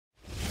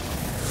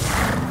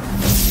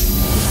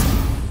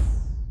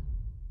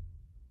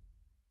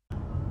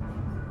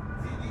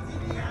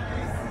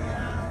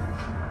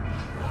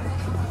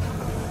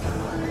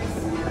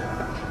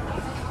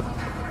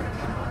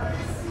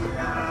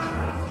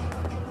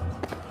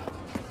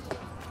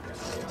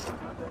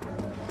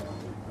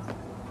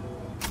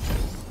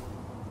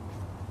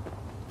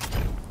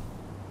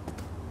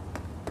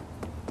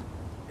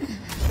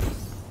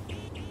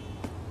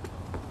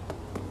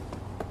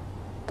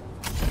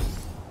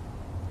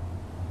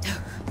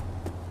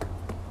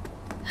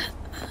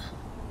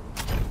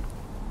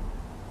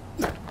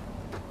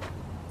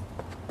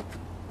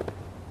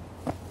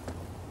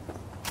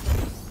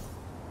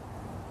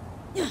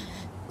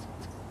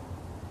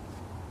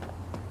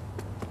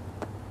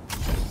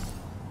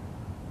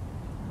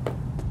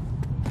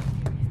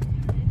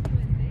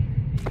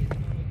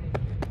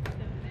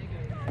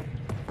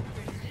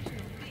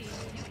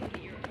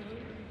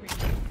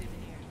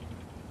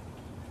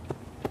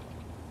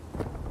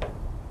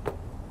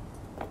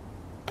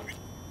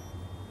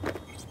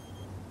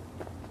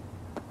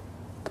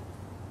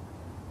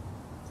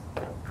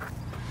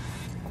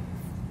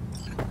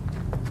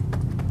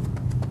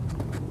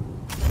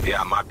They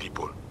are my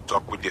people.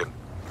 Talk with them.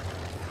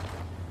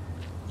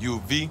 You,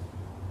 V?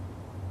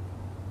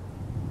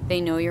 They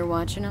know you're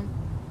watching them?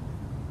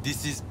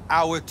 This is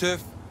our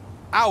turf,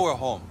 our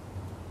home.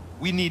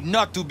 We need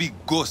not to be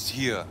ghosts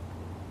here.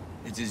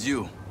 It is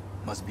you.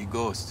 Must be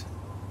ghost.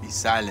 Be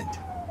silent.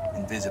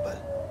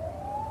 Invisible.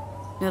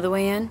 Know the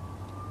way in?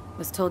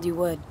 Was told you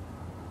would.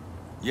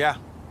 Yeah,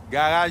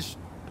 garage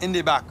in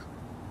the back.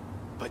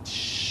 But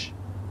shh.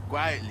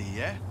 Quietly,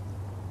 yeah?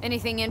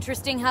 Anything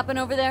interesting happen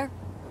over there?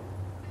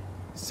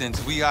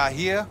 Since we are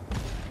here,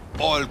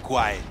 all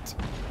quiet.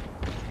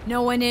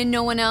 No one in,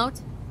 no one out?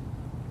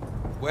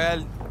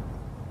 Well,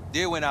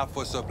 they went out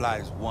for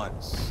supplies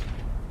once.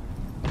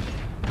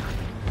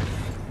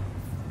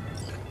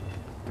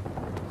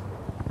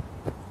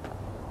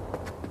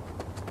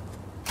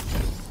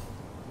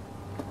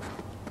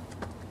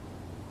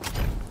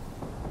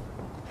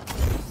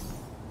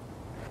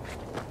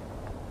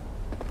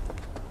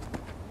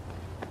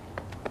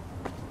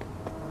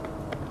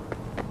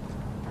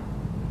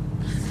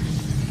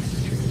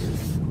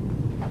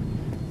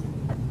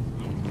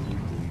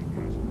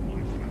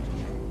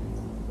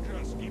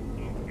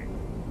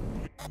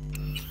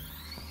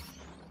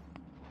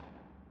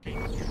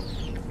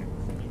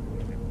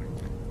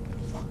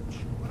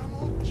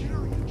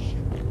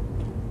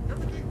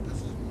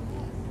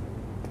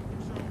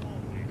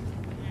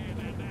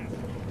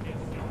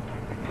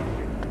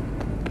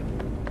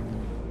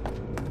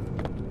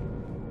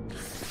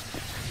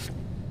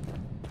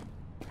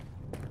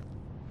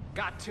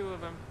 Got two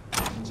of them.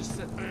 Just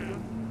sit there.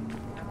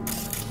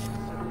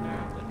 Sitting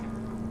there looking.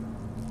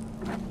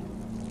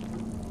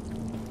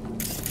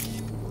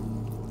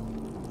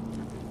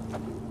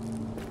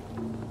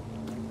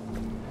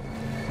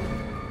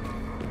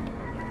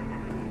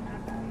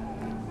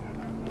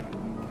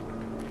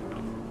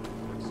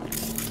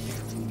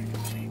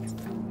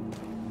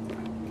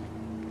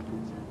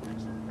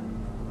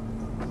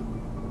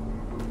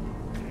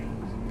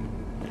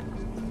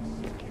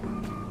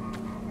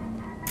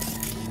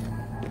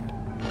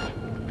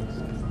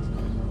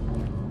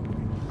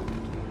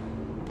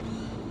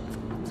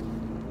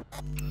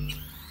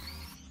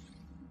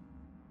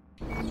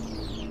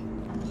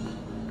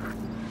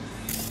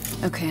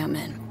 Okay, I'm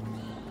in.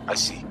 I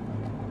see.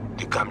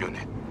 The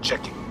camionette.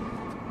 Checking.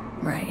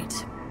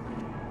 Right.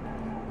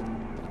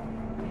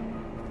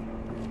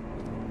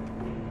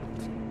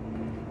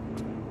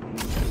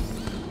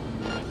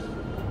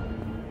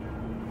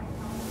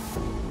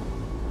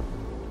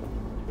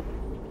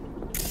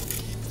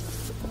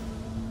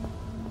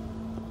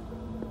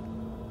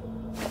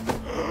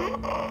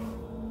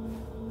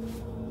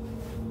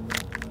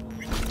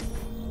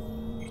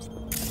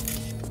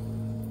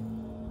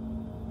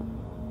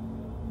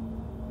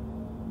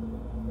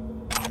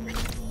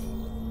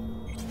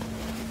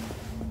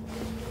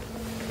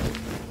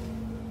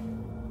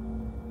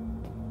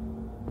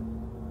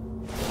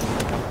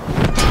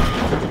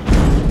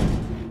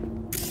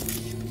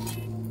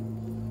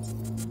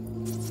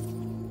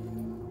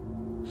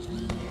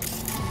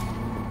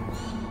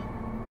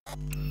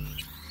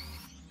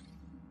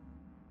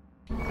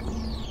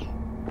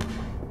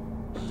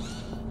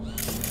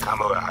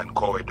 Camera and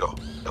corridor.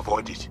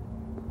 Avoid it.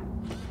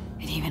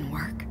 It even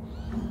work.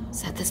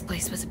 Said this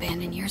place was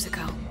abandoned years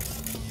ago.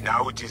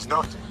 Now it is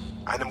not.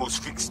 Animals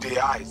fix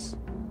their eyes.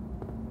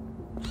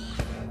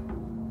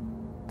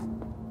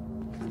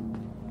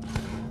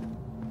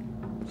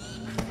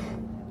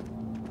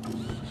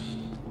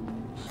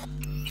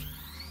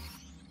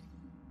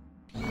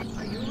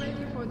 Are you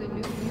ready for the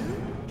new view?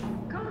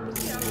 Come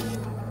to see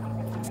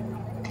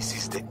our... This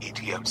is the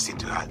ATM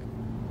Central.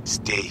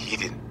 Stay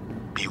hidden.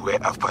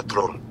 Beware of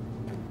patrol.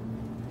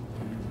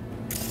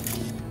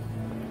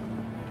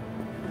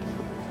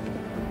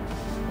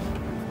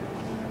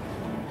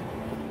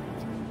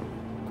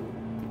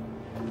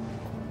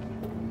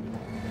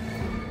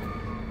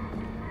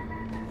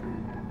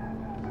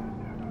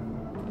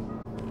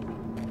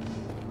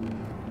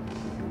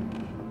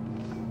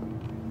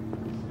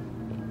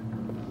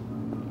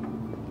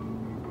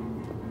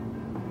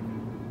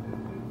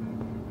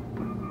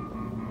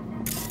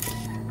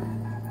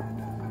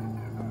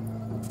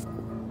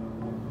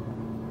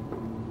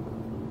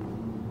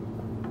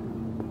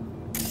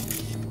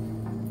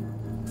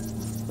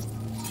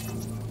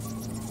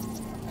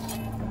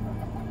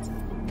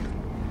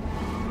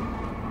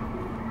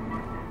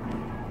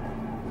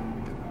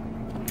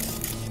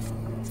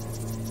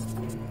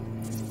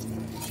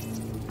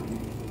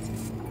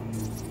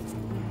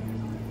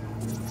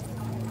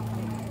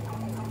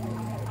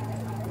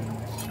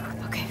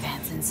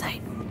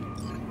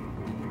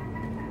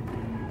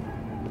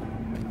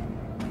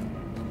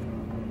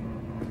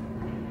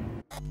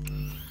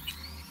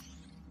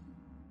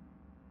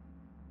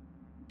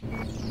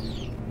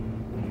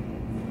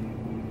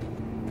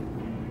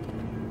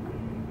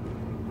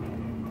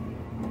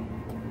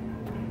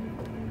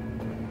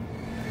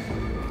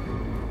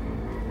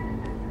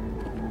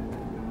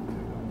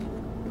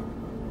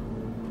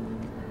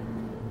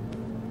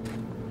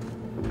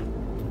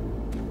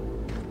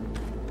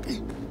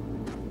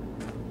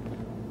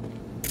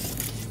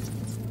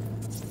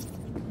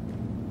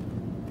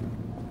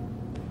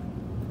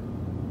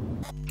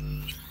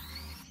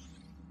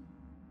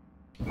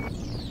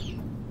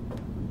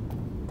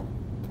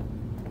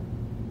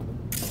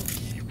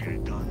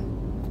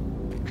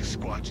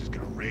 watch is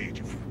gonna rage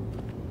if...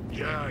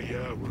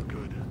 Yeah, we're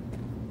good.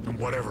 And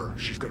whatever,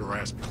 she's got her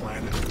ass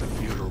planted in the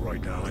theater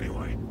right now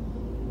anyway.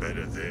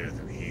 Better there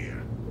than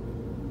here.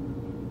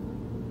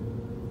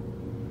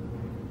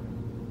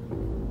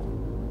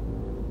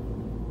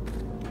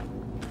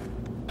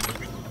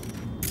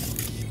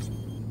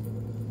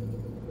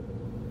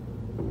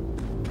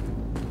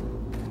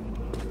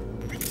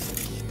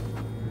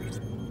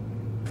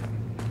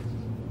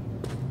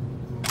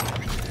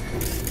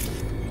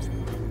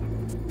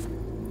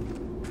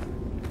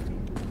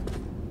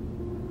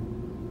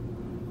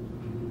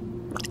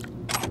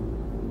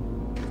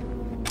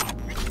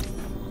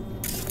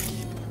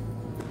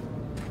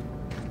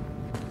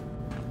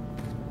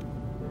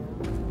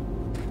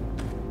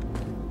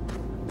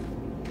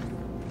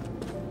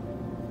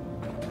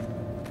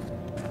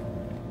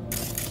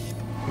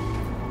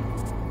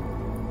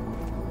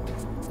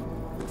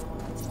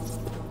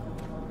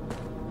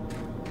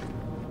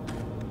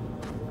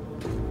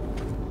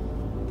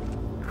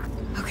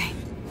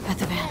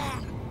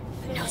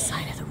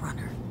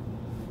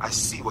 I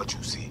see what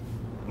you see.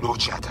 No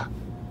chatter.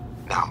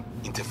 Now,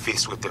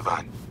 interface with the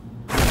van.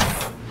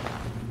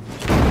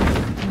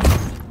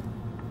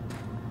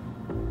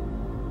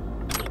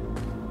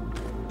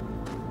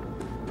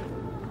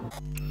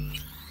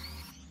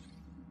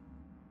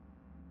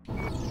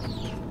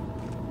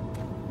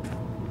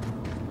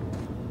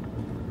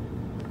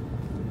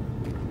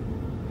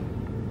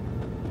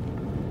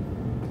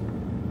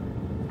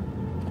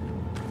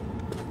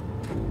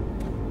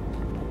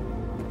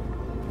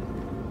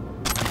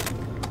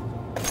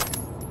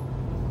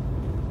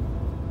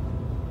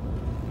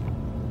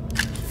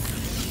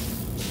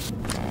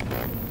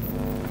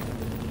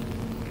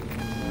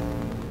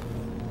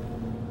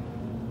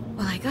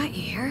 Got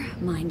you here.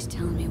 Mind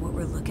telling me what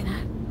we're looking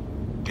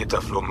at? Data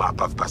flow map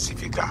of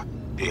Pacifica.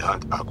 They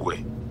hunt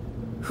Agwe.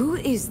 Who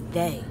is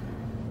they?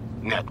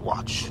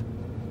 Netwatch.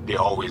 They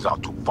always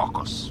out to fuck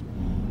us.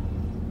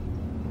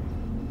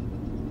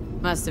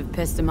 Must have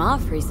pissed him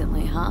off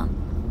recently, huh?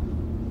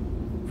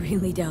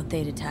 Really doubt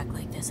they'd attack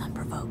like this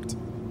unprovoked.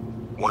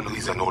 One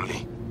reason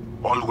only.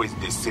 Always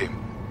the same.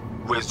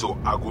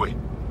 Rezo Agwe.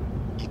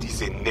 It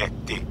is a net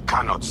they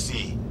cannot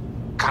see,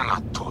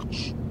 cannot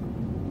touch.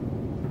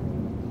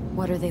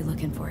 What are they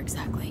looking for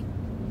exactly?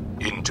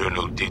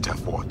 Internal data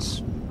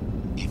forts.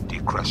 If they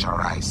crush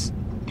our eyes,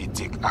 they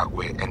take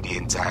Agwe and the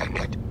entire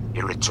net.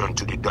 They return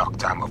to the dark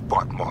time of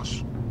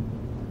Portmos.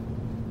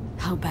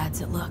 How bad's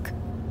it look?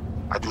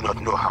 I do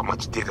not know how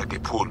much data they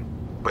pull,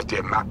 but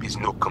their map is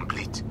not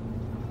complete.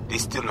 They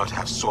still not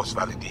have source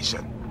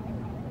validation.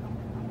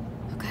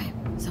 Okay,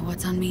 so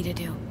what's on me to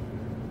do?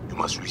 You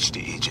must reach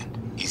the agent.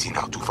 Easy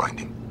now to find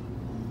him.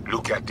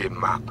 Look at the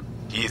map.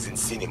 He is in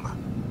cinema.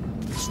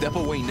 Step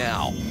away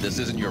now. This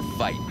isn't your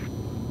fight.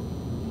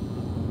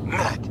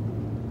 Mad.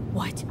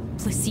 What?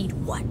 Placide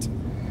what?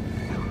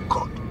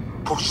 God,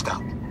 pushed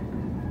out.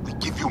 We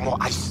give you more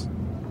ice.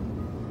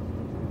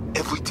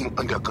 Everything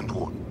under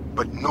control,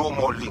 but no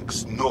more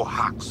links, no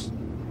hacks.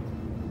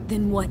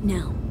 Then what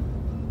now?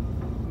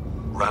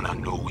 Rana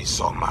know we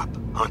saw map.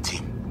 Hunt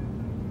him.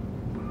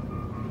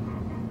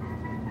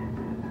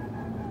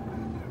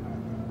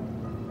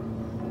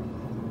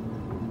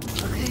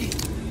 Okay.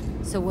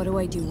 So what do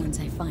I do once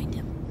I find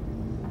him?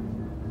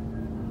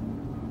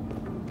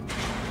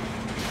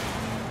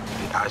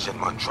 The Asian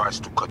man tries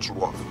to cut you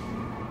off.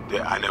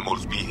 The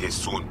animals be here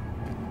soon.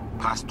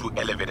 Pass to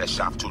elevator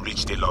shaft to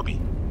reach the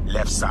lobby.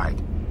 Left side.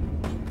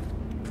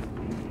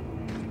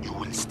 You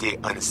will stay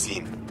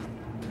unseen.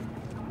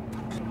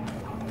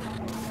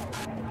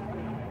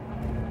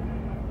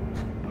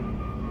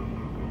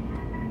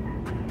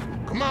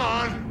 Come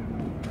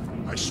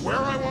on! I swear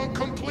I won't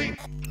complete...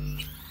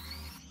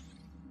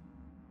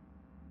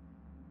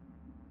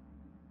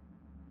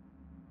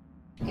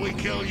 We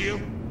kill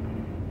you?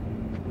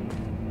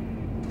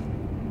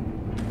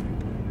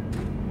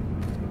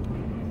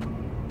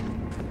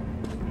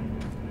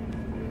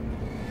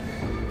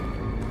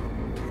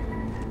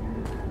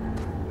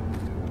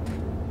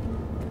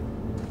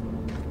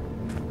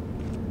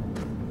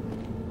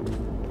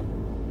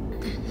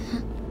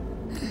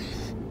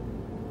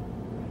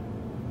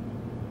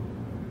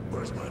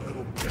 Where's my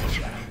little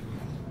bitch at?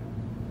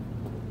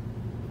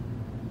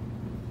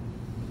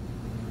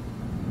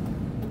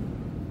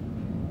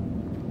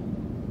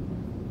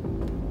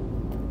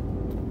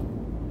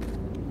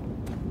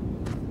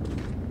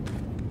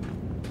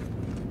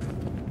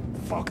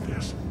 Fuck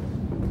this.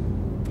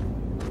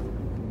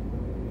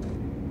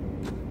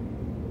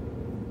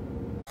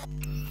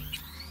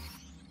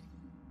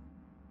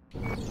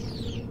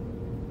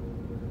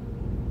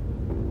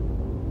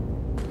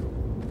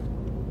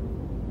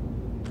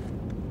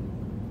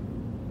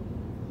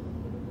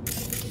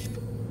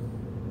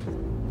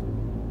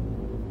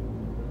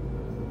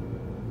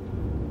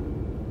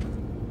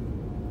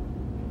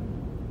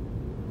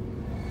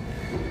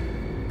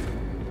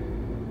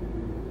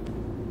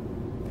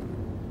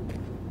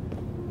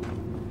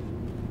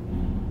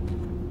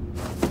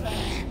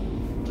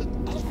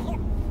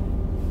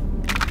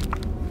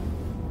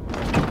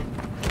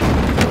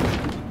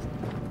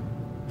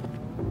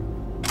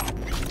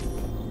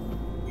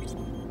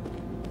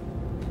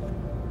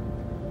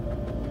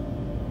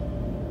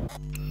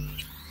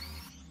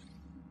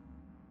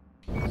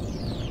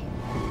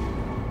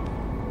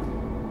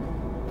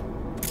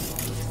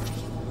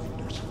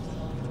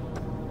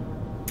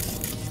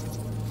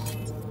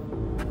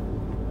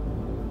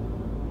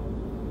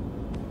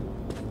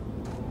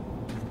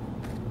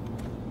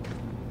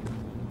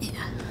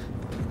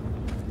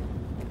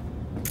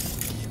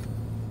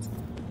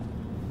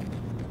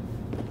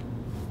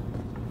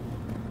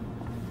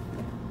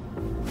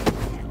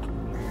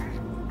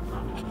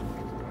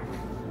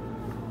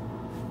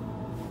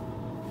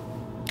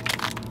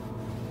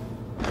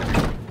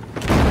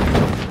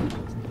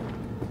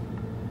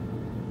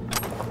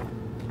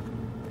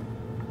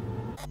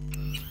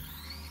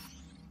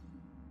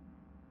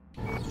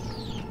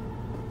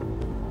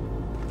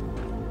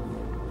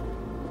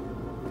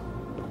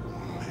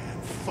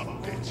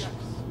 bitch.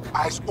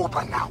 Eyes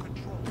open now.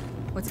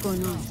 What's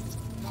going on?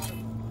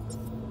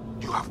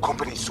 You have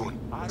company soon.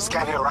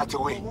 Scan her right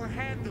away.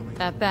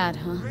 That bad,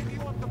 huh?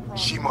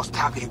 She must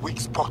have a weak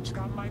spot.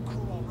 Got my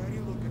crew already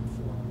looking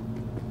for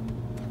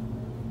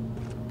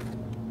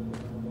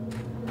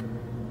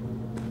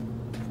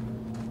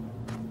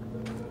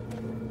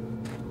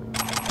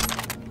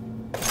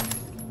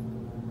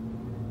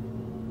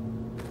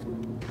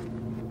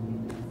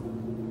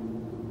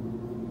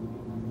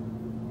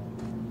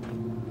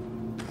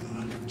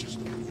her. Just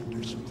looking for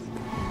do something.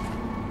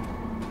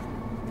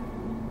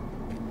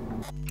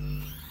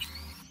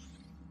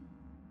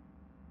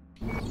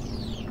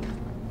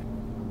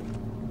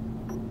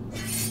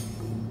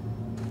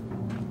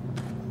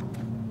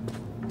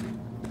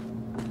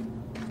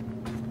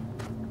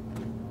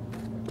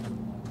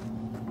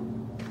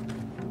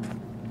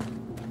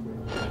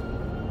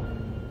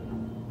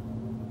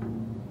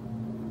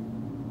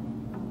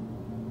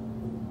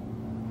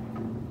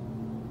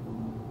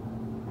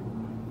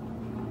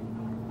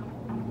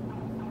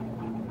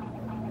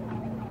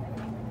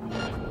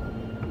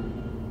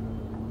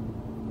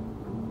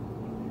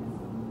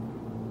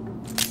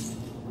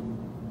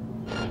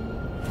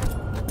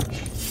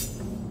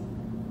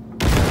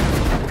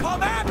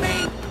 Come at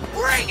me!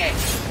 Bring it!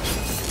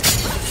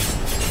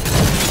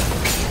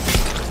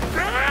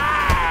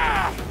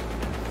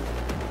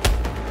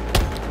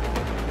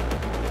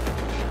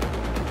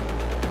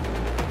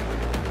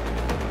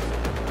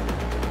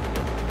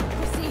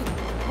 Proceed.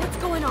 What's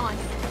going on?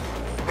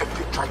 If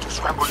they try to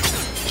scramble you, keep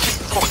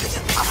focused.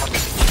 I have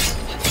it.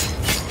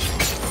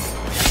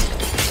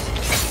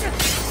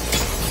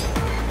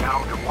 Now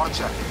the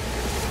watcher.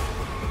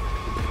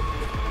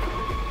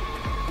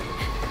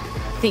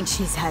 Think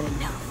she's had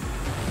enough.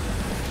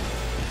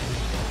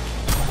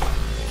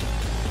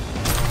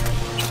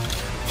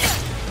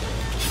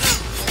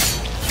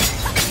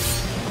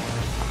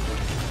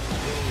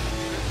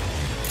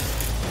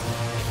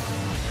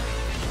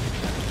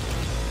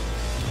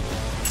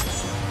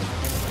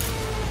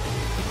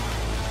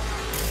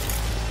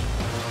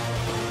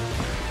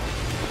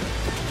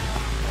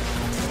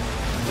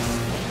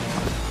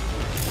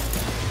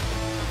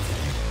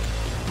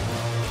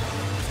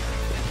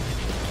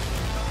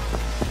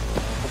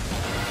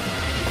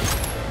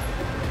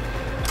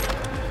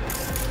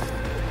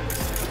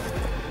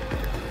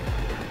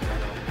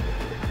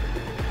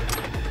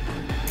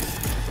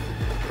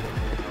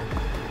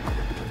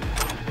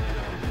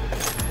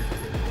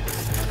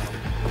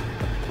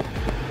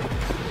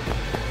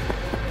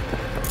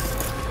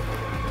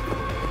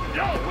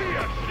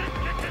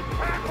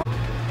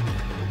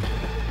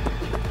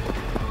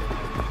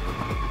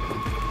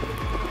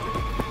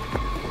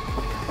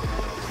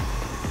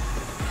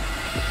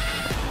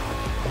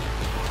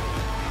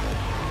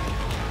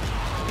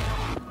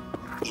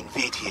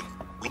 Invade him.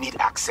 We need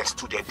access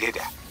to their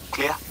data.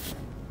 Clear?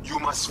 You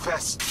must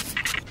first.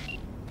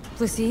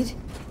 Proceed.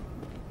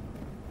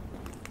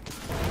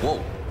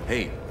 Whoa,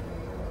 hey,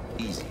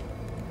 easy.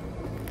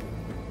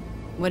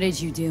 What did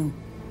you do?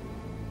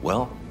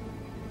 Well,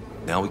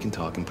 now we can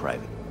talk in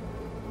private.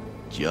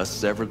 Just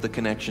severed the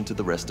connection to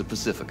the rest of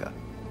Pacifica.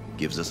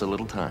 Gives us a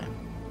little time.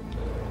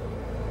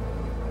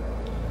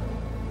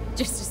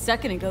 Just a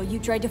second ago, you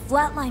tried to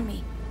flatline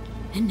me.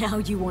 And now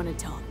you want to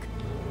talk.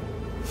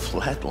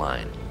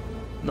 Flatline?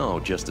 No,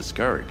 just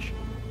discourage.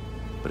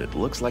 But it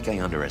looks like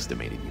I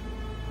underestimated you.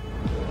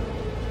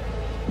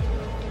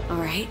 All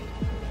right.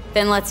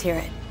 Then let's hear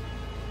it.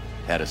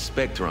 Had a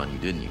Spectre on you,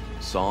 didn't you?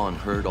 Saw and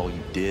heard all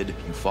you did,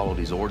 you followed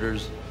his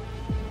orders.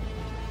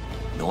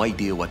 No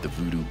idea what the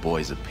voodoo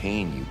boys are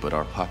paying you, but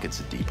our pockets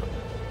are deeper.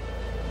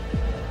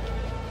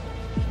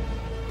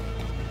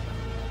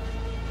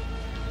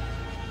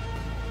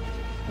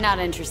 Not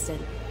interested.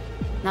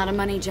 Not a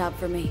money job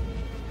for me.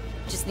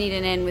 Just need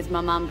an in with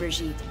my mom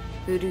Brigitte,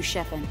 voodoo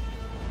chefin'.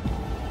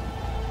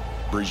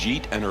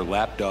 Brigitte and her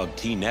lapdog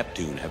T.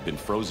 Neptune have been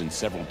frozen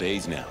several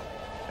days now,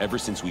 ever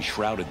since we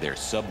shrouded their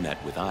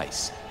subnet with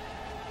ice.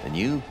 And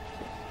you?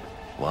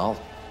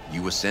 Well,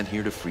 you were sent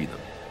here to free them.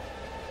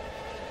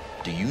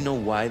 Do you know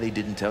why they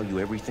didn't tell you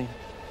everything?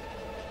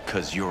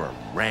 'Cause you're a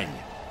Rang.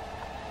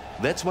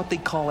 That's what they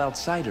call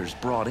outsiders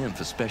brought in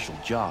for special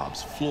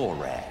jobs, floor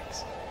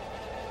rags.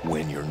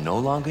 When you're no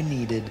longer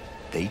needed,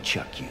 they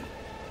chuck you.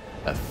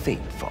 A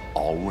fate for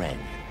all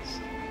Rangians.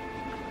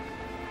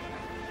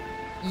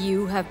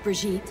 You have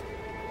Brigitte?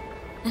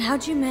 And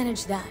how'd you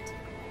manage that?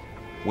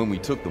 When we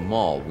took the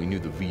mall, we knew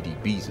the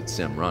VDBs had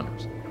SEM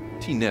runners.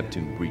 T.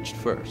 Neptune breached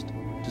first,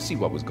 to see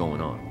what was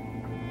going on.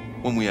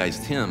 When we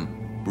iced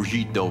him,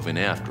 Brigitte dove in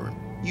after him,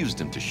 used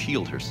him to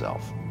shield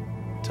herself.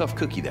 Tough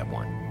cookie, that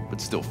one,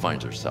 but still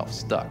finds herself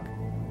stuck.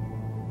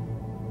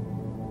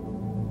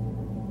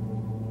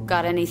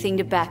 Got anything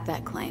to back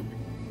that claim?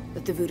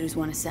 That the Voodoos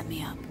want to set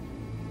me up?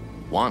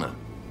 Wanna?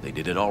 They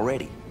did it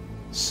already.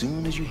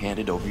 Soon as you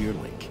handed over your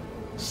link,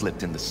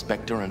 slipped in the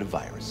Spectre and a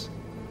virus.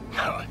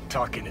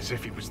 Talking as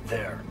if he was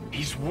there.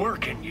 He's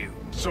working you.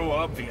 So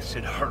obvious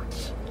it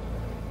hurts.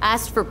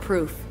 Asked for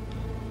proof.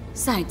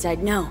 Besides,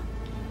 I'd know.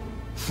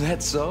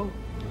 That so?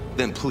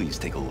 Then please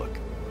take a look.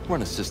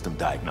 Run a system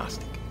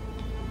diagnostic.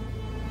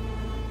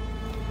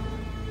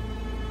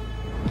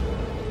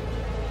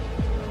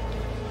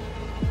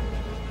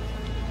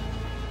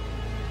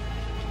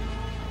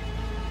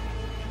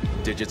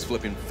 Digits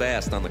flipping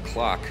fast on the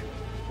clock.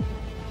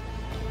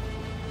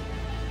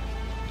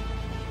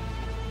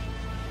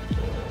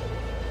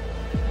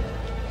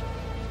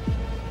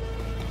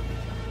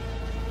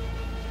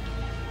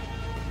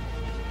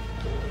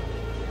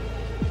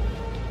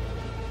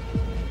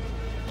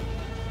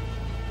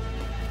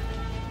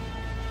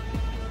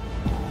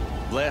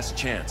 Last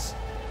chance.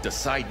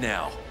 Decide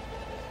now.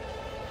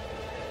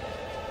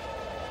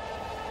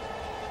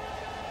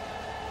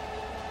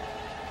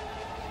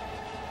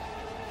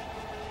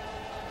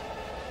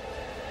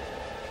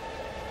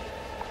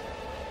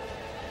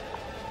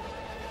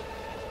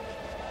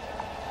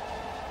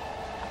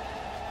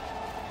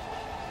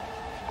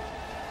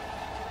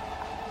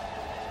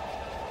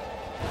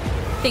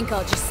 Think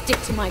I'll just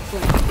stick to my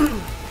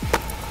plan.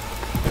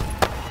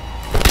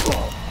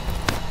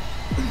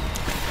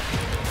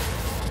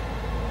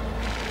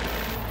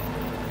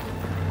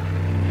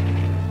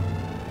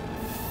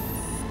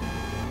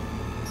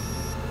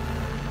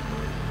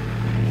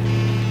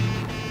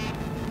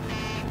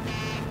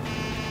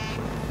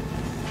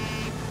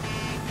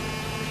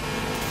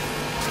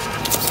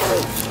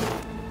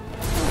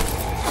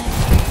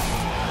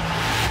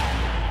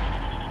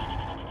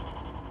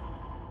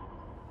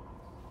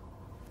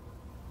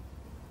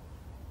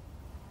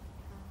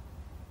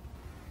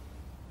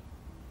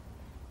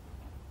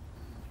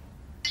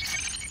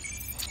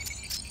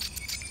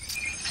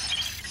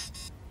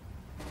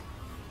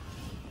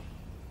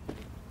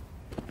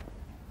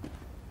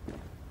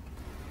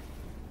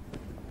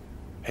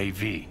 Hey,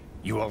 V,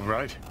 you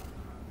alright?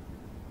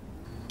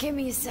 Give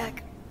me a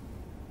sec.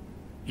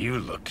 You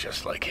look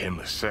just like him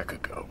a sec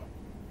ago.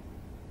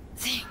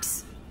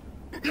 Thanks.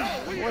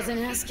 I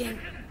wasn't asking.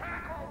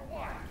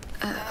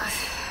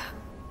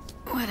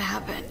 What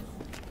happened?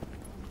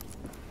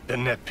 The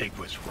net pig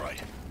was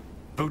right.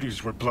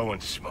 Voodoos were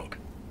blowing smoke.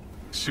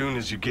 Soon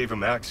as you gave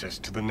them access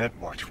to the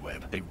Netwatch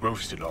web, they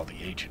roasted all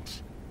the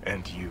agents.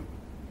 And you.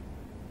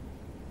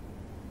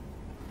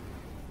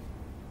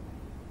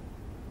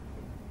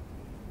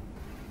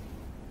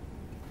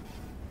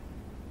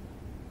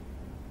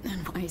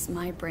 And why is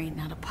my brain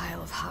not a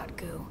pile of hot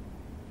goo?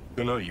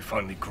 Dunno, you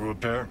finally grew a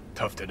pair,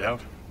 toughed it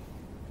out?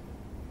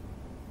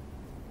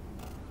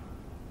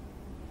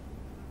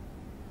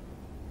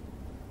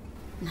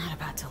 Not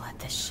about to let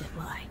this shit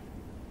lie.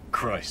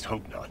 Christ,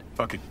 hope not.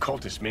 Fucking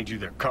cultists made you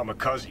their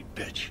kamikaze,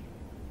 bitch.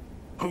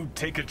 Who'd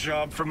take a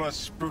job from us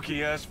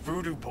spooky-ass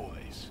voodoo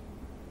boys?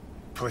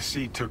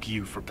 Placide took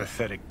you for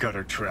pathetic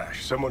gutter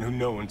trash, someone who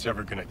no one's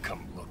ever gonna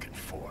come looking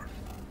for.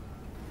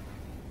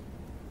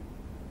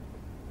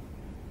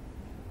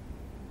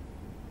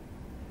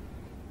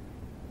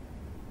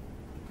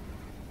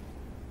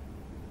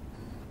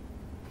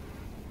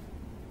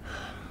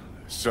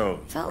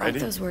 So, Felt ready?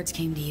 like those words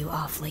came to you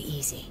awfully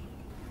easy.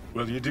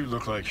 Well, you do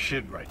look like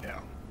shit right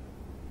now.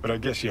 But I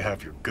guess you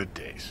have your good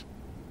days.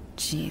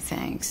 Gee,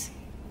 thanks.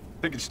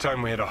 Think it's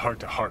time we had a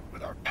heart-to-heart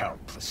with our pal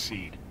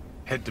Placide.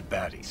 Head to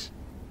baddies.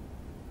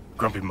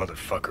 Grumpy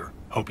motherfucker.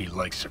 Hope he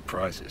likes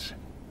surprises.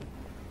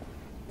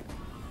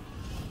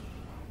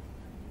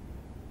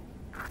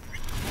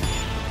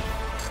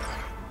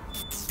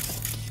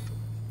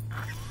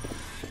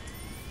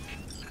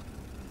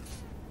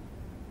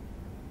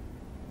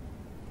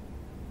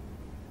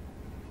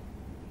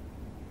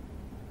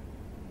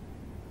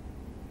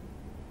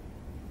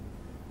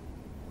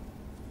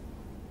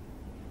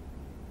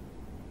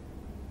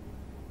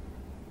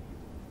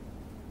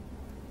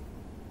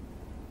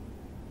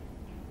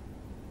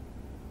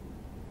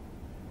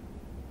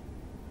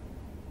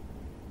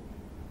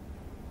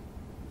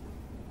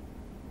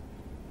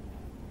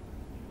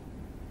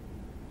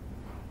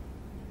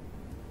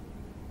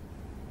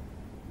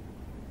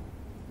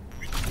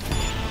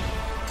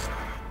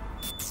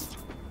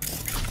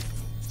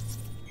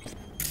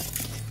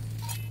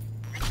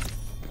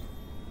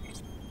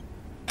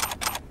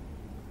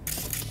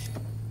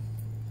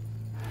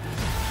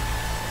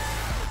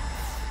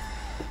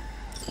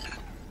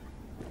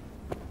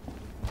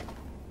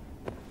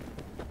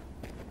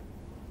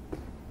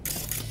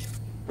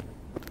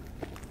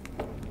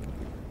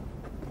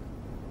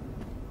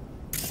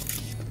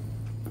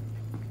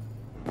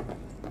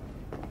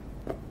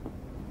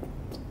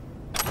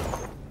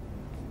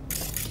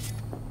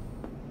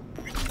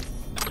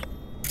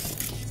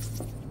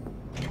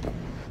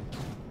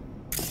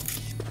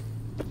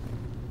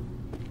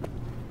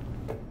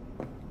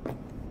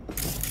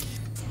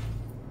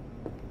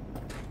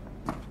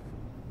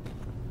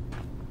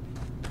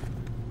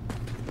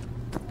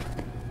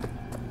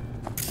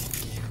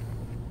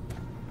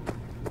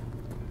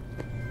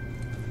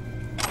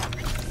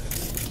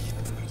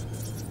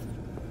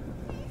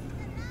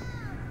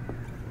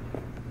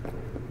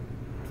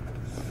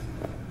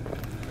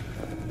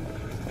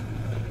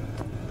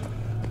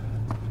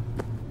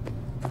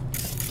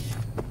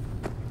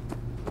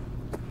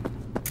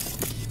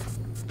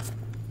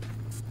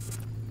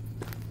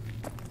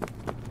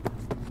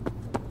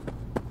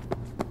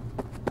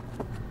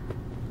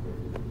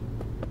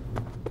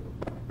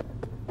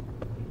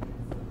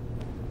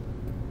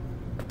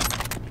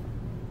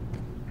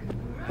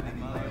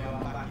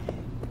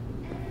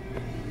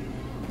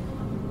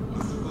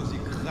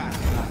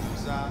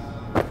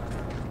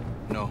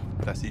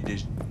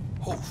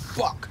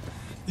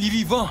 Les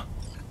vivants!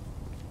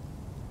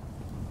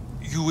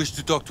 You wish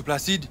to talk to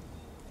Placide?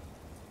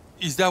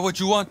 Is that what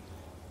you want?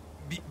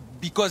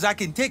 Because I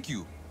can take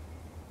you.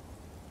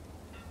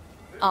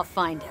 I'll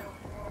find him.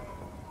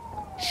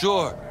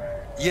 Sure.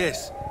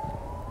 Yes.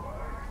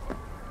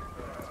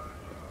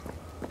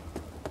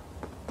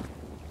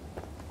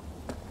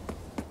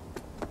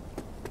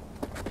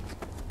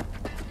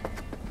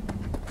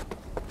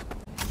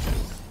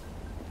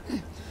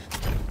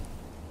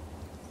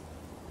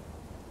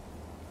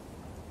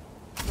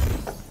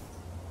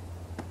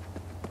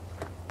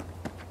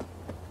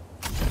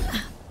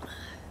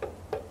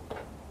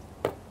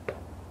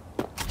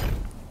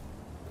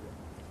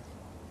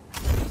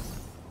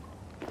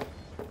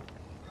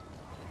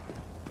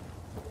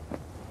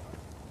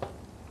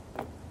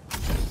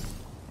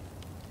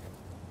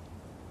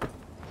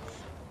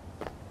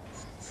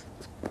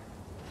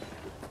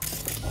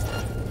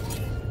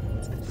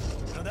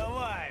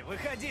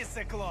 Выходи,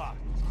 сыкло!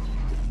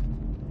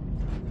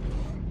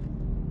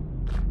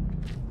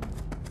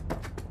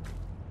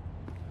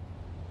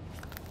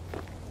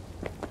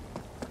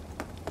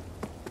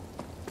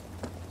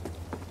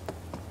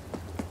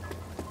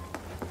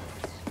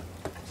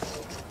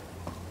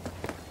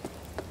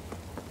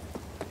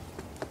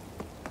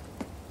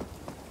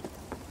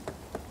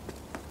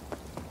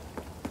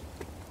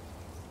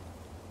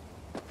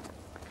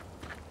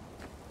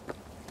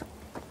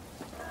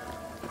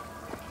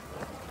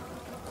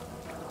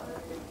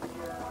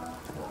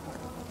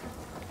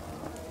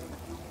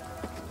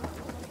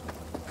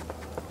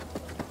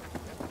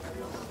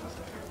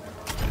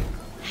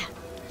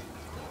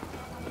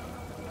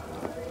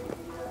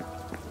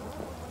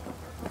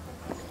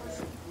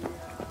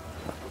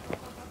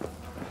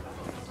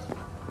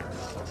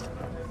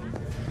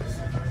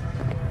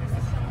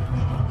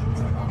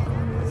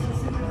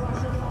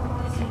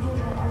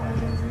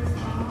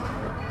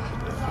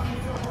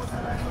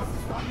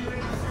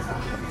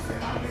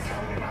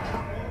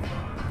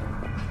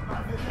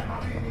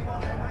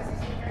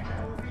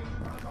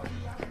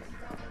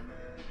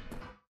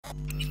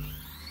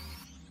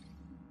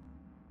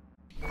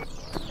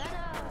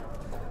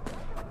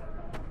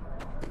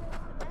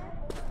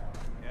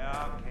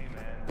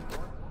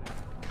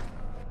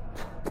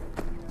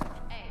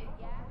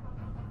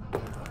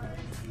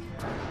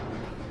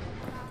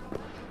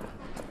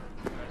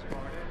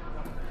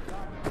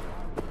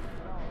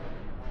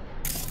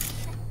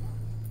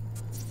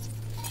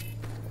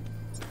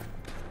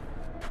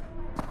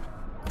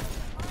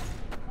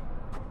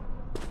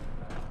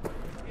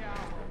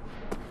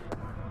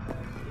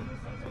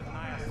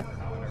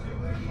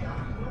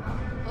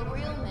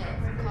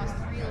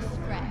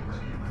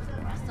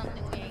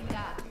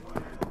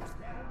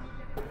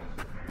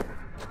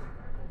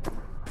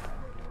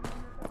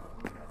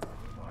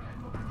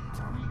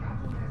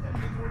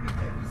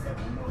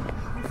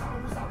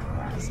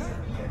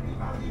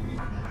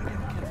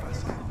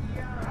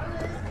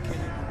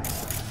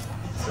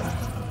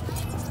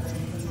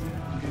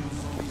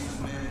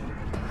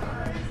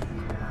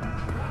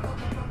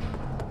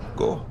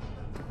 Go.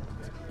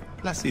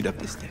 Placide up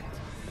the stairs.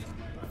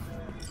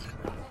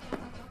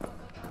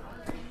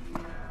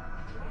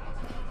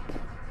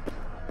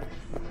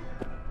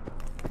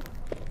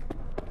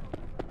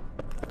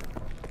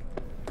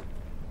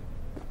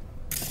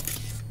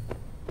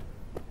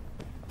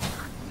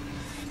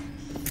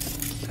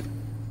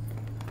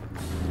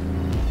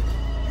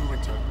 You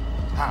return.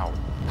 How?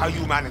 How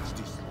you manage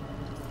this?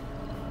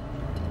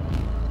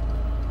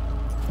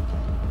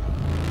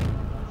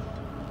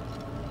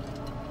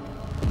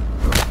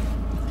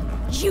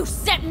 You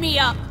set me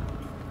up!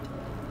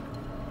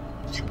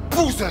 You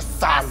boozer,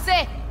 sale!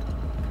 Assez!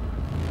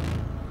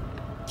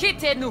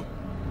 Quittez-nous!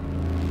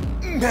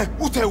 Mais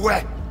où t'es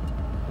ouais?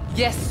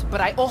 Yes,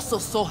 but I also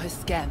saw her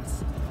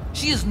scans.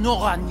 She is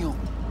Noranyo.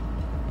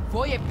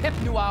 Voyez pep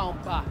nous en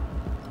bas.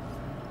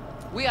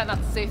 We are not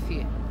safe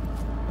here.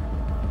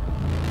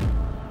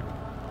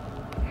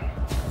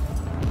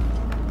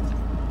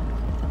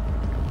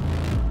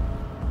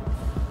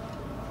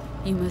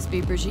 You must be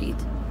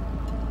Brigitte.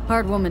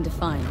 Hard woman to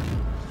find.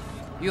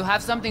 You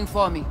have something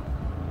for me.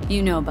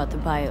 You know about the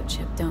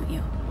biochip, don't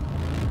you?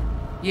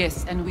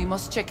 Yes, and we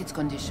must check its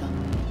condition.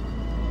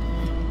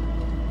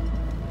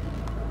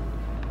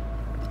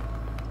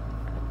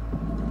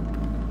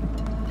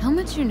 How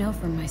much you know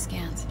from my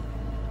scans?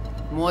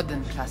 More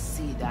than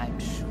Placide, I'm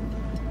sure.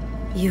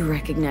 You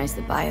recognize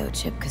the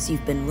biochip because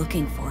you've been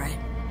looking for it.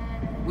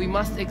 We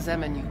must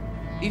examine you.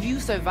 If you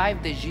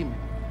survive the gym,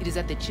 it is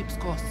at the chip's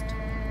cost.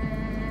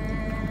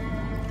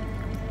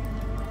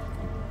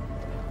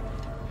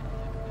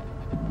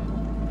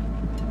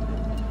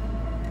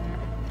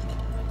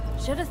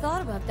 Should have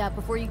thought about that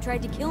before you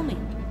tried to kill me.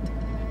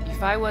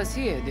 If I was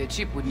here, the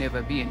chip would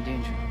never be in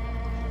danger.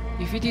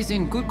 If it is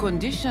in good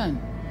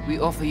condition, we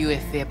offer you a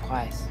fair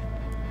price.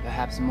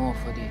 Perhaps more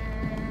for the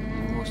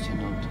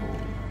emotional toll.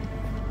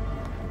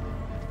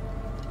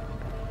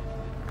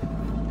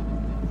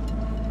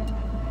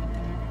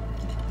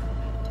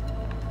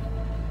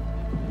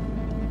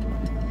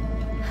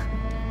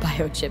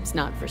 Biochip's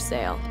not for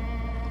sale.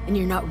 And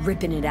you're not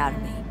ripping it out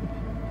of me.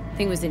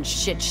 Thing was in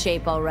shit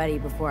shape already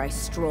before I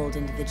strolled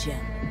into the gym.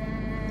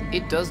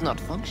 It does not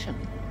function.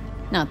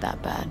 Not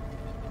that bad.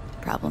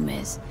 Problem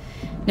is,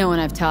 no one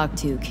I've talked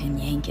to can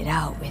yank it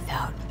out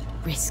without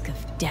risk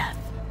of death.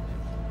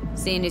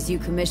 Seeing as you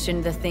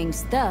commissioned the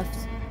thing's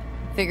theft,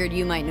 figured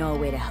you might know a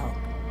way to help.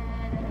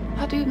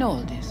 How do you know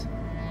all this?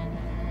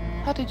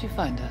 How did you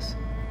find us?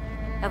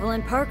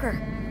 Evelyn Parker.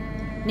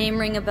 Name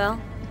ring a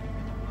bell?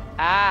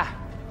 Ah,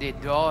 the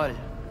doll.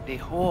 The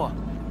whore.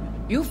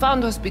 You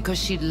found us because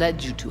she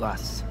led you to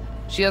us.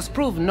 She has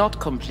proved not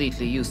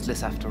completely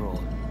useless after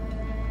all.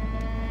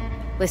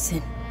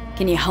 Listen,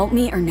 can you help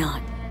me or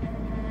not?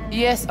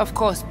 Yes, of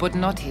course, but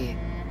not here.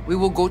 We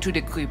will go to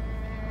the crib,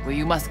 where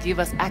you must give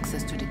us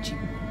access to the chip.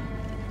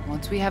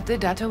 Once we have the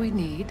data we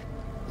need,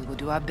 we will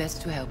do our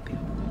best to help you.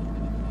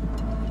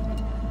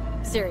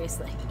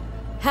 Seriously,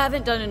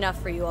 haven't done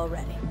enough for you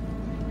already.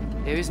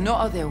 There is no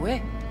other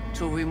way.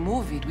 To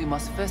remove it, we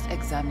must first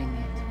examine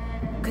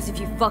it. 'Cause if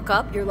you fuck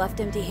up, you're left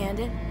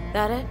empty-handed?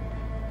 That it?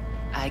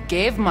 I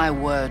gave my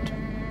word.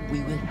 We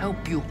will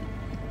help you.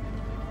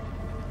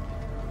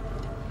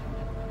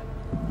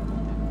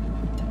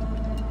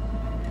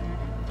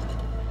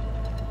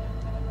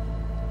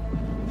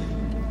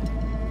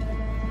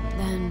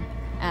 Then,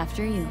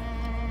 after you.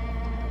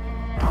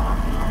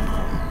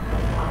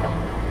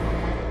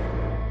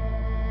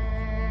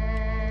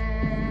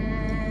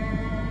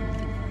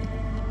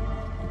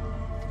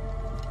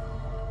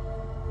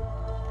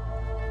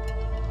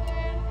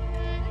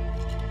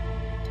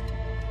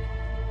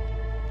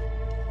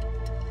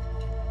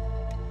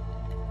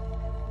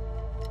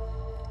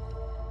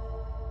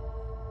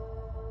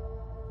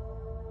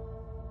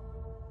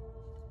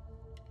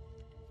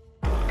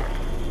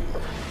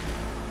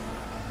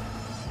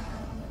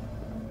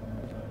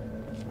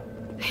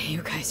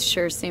 You guys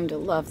sure seem to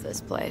love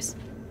this place.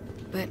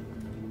 But,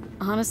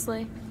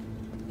 honestly,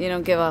 you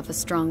don't give off a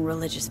strong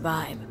religious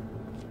vibe.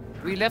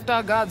 We left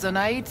our gods on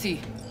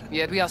Haiti,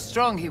 yet we are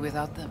strong here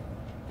without them.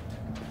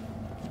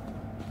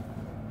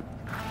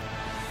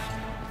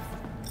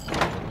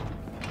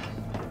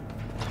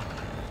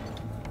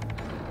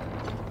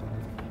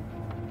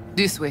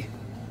 This way.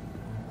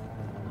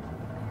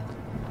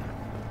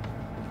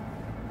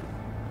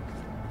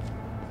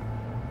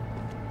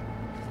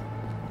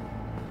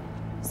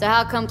 So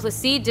how come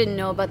Placide didn't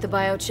know about the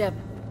biochip?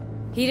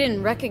 He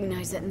didn't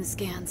recognize it in the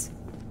scans.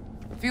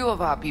 Few of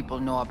our people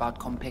know about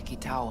Kompeki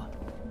Tower.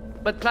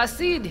 But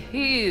Placide,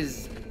 he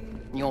is...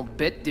 your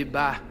bête de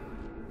bas.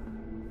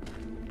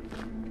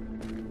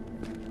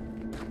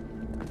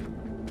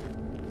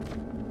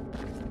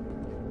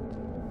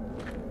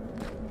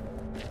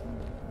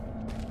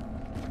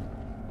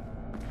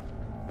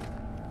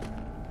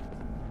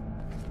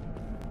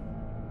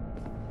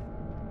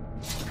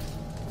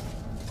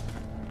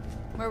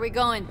 Where are we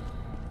going?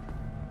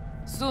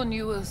 Soon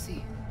you will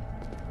see.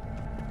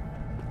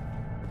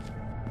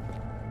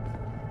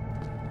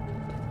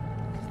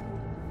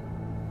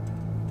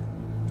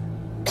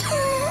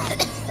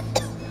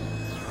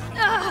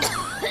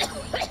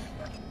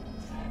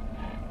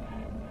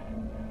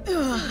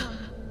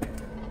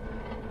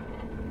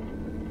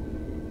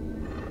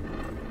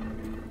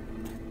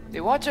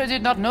 The Watcher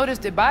did not notice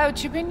the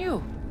biochip in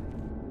you.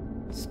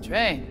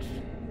 Strange.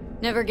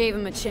 Never gave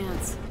him a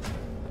chance.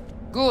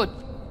 Good.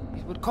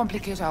 It would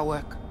complicate our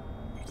work.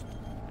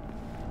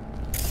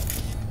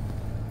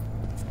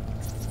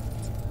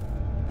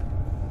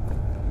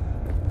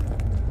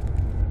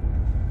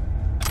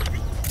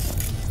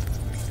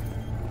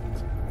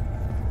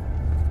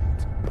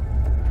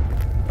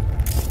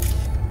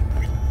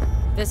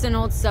 This an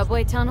old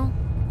subway tunnel?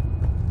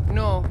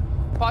 No,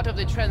 part of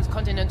the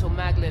transcontinental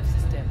maglev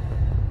system.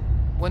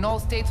 When all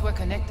states were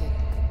connected.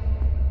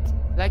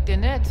 Like the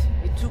net,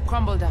 it too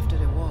crumbled after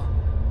the war.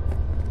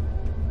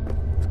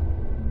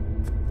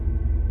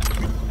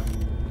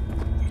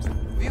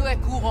 View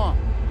est courant.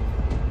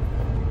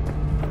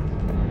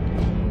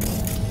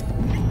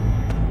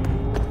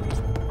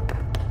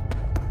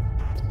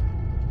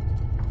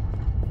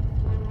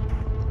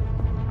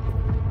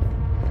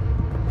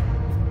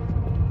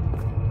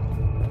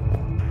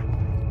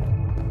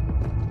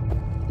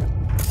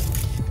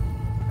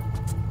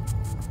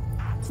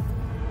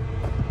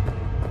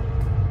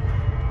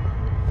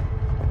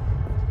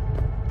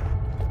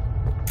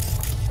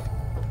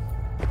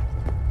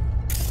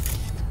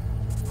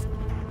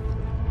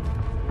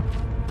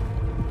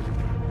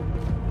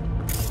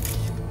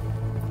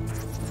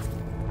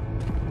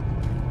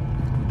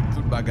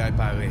 Bagay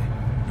pare,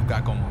 nou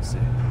ka komanse.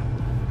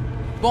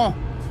 Bon.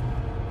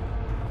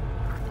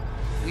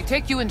 We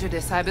take you into the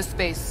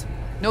cyberspace.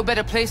 No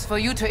better place for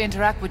you to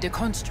interact with the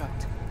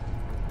construct.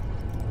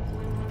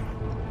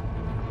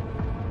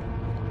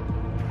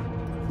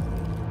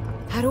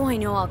 How do I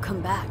know I'll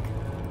come back?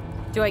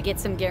 Do I get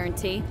some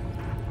guarantee?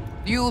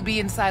 You will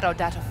be inside our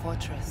data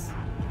fortress.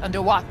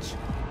 Under watch.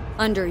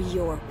 Under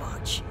your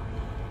watch.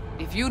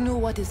 If you knew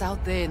what is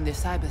out there in the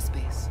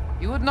cyberspace,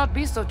 you would not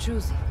be so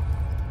choosy.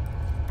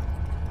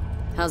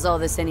 How's all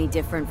this any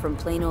different from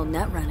plain old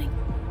net running?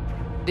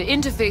 The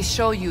interface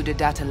shows you the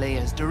data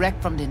layers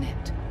direct from the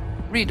net.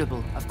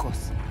 Readable, of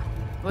course.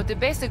 But the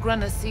basic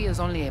runners see is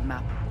only a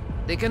map.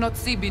 They cannot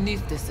see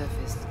beneath the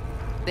surface.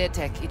 Their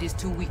tech, it is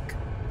too weak.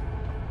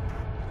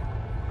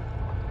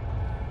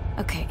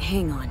 Okay,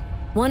 hang on.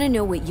 Want to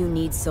know what you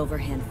need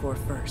Silverhand for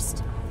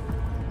first.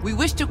 We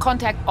wish to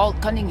contact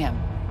Alt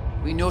Cunningham.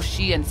 We know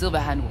she and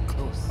Silverhand were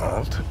close.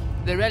 Alt?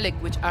 The relic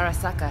which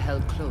Arasaka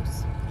held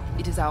close.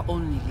 It is our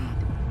only lead.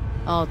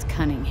 Alt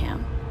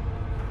Cunningham.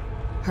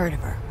 Heard of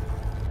her.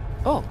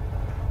 Oh.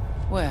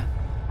 Where?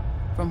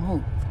 From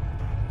who?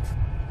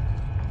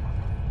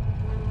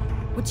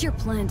 What's your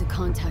plan to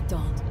contact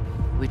Alt?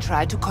 We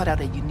tried to cut out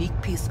a unique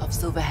piece of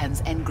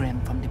Silverhand's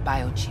engram from the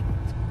biochip.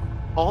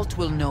 Alt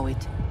will know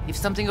it. If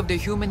something of the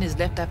human is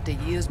left after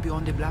years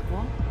beyond the Black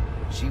Wall,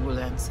 she will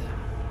answer.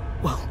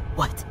 Whoa,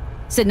 what?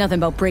 Said nothing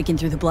about breaking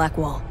through the Black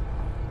Wall.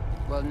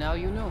 Well, now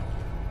you know.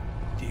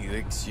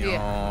 Direction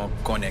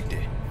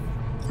connectée.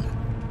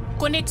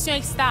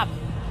 Connexion stable.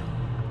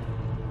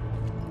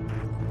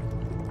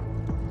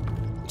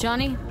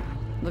 Johnny,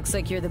 looks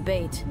like you're the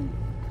bait.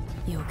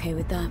 You okay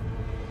with that?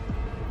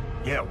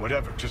 Yeah,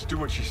 whatever. Just do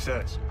what she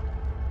says.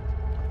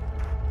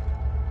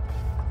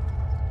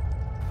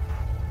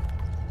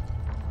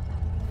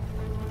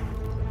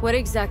 What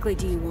exactly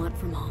do you want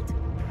from Alt?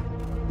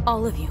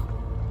 All of you.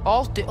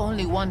 Alt, the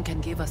only one, can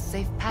give us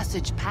safe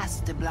passage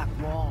past the Black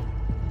Wall.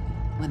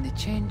 When the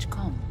change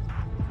comes,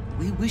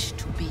 we wish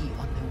to be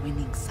on the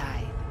winning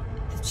side.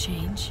 The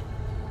change?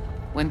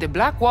 When the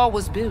Black Wall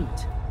was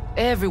built,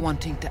 everyone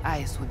think the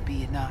ice would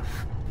be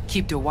enough.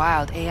 Keep the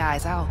wild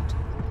AIs out.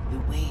 We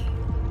wait.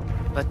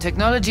 But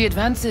technology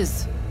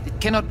advances.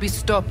 It cannot be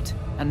stopped.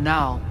 And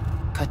now,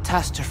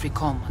 catastrophe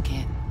come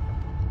again.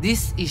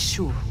 This is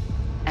sure,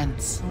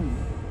 and soon.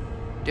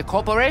 The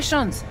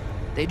corporations,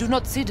 they do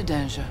not see the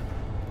danger.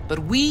 But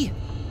we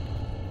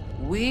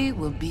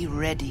will be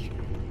ready.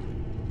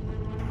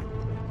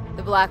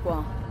 The Black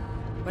Wall.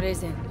 What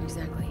is it,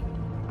 exactly?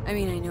 I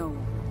mean, I know.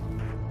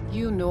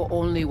 You know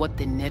only what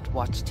the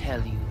Netwatch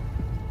tell you.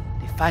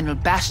 The final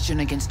bastion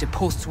against the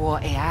post-war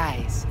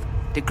AIs.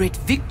 The great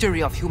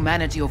victory of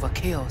humanity over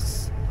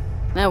chaos.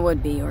 That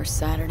would be your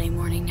Saturday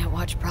morning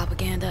Netwatch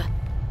propaganda.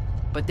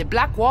 But the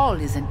Black Wall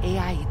is an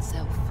AI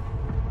itself.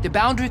 The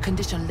boundary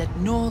condition let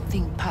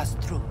nothing pass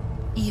through,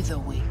 either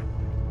way.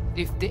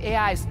 If the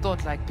AIs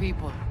thought like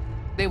people,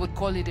 they would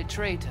call it a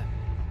traitor.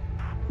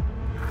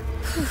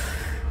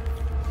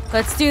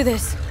 Let's do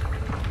this.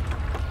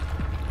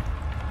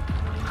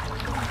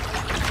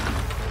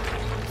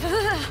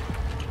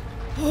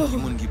 Qui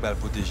moun qui parle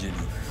protéger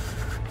lui.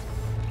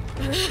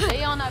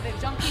 Ayons avec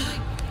Junkie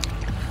Week.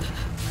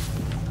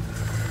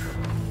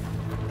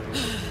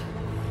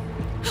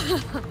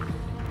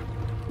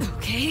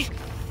 Okay.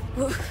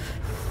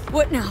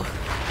 What now?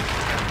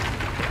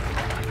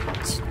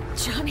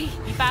 Johnny?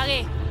 Il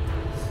paraît.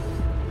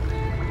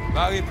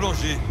 Barré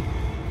plongé.